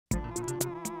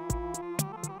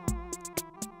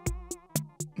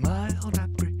wild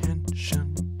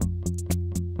apprehension,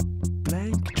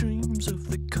 blank dreams of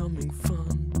the coming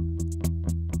fun.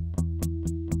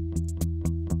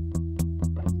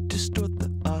 Distort the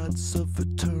odds of a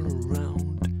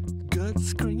turnaround, gut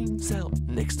screams out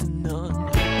next to none.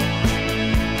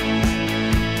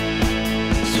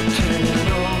 So turn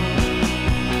it on,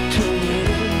 turn it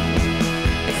in,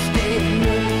 and stay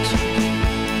alert.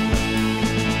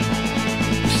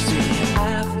 You see,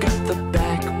 I've got the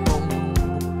backbone,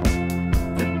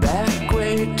 the back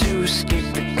way to escape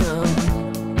the gun.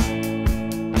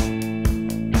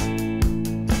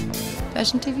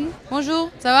 Fashion TV.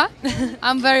 Bonjour, ça va?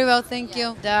 I'm very well, thank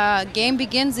you. The game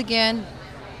begins again.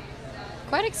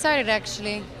 Quite excited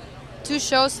actually. 2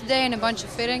 shows today and a bunch of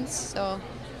fittings, so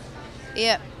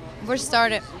yeah, we're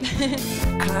started.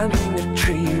 Climbing a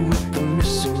tree with the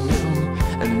missing limb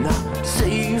and not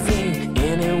saving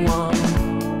anyone.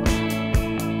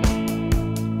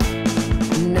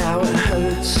 Now it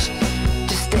hurts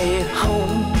to stay at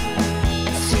home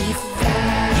and see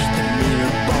flash the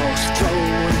mirror balls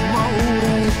throwing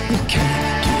mold. You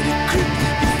can't get a grip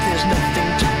if there's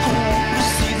nothing to hold. You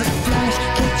see the flash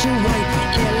catching right,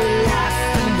 yellow life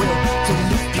and will to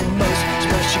lift your most.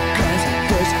 Smash your glass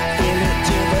first, feel it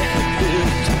till the head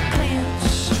hurts. Glance,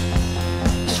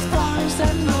 as far as I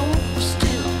know,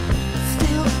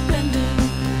 still bending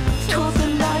toward the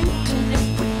light. And if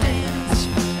we dance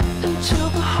until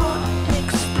the heart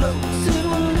explodes, it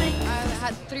will make. I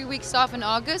had 3 weeks off in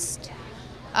August.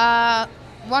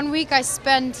 1 week I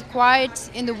spent quiet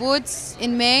in the woods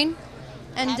in Maine,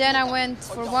 and then I went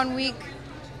for 1 week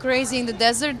crazy in the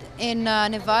desert in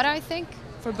Nevada, I think,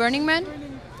 for Burning Man.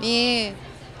 Yeah,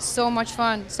 so much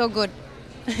fun, so good.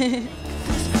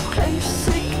 Place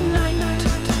ignite,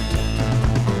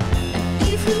 and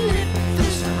even if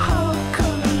this heart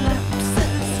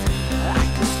collapses, I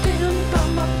can stand by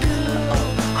my pillow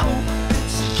of hope.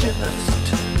 It's just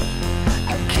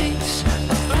a case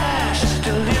of flash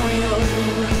delirium.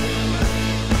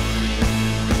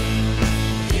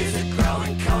 Here's a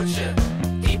growing culture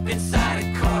deep inside a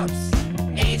corpse.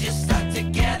 Ages stuck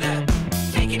together,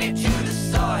 taking it to the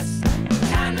source.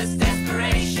 Timeless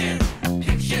desperation,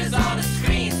 pictures on a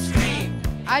screen.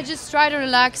 I just try to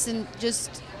relax and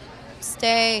just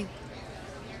stay,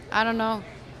 I don't know,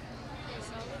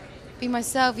 be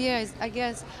myself, yeah, I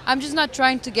guess. I'm just not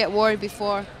trying to get worried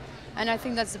before, and I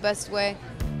think that's the best way.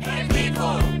 Hey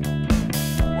people,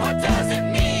 what does it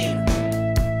mean?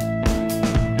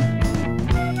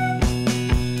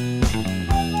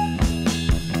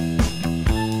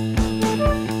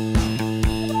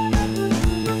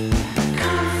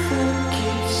 Comfort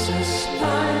keeps us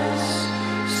nice,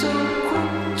 so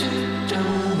quick to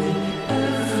donate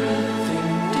everything,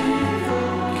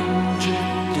 devoting,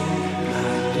 drifting,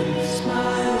 blinding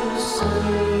smiles, so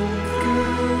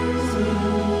good.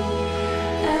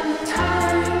 And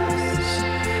times,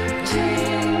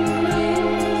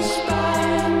 tingling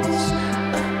spines,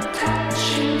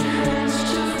 attaching hands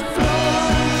to floor,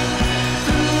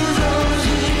 through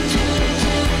rosy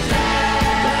tinted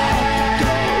light.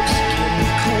 Dogs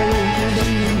getting cold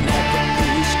and never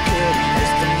as good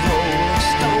as the Rolling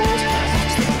Stones.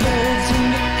 It's the birds in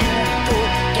the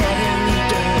airport getting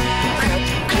dirt. Cut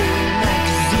the clean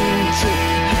magazine trip,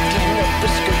 picking up a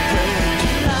script.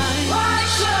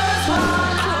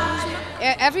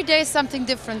 Every day is something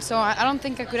different, so I don't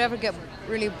think I could ever get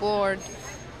really bored.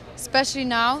 Especially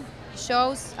now,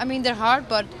 shows. I mean, they're hard,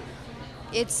 but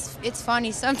it's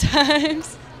funny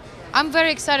sometimes. I'm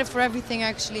very excited for everything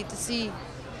actually, to see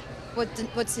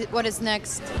what is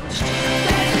next.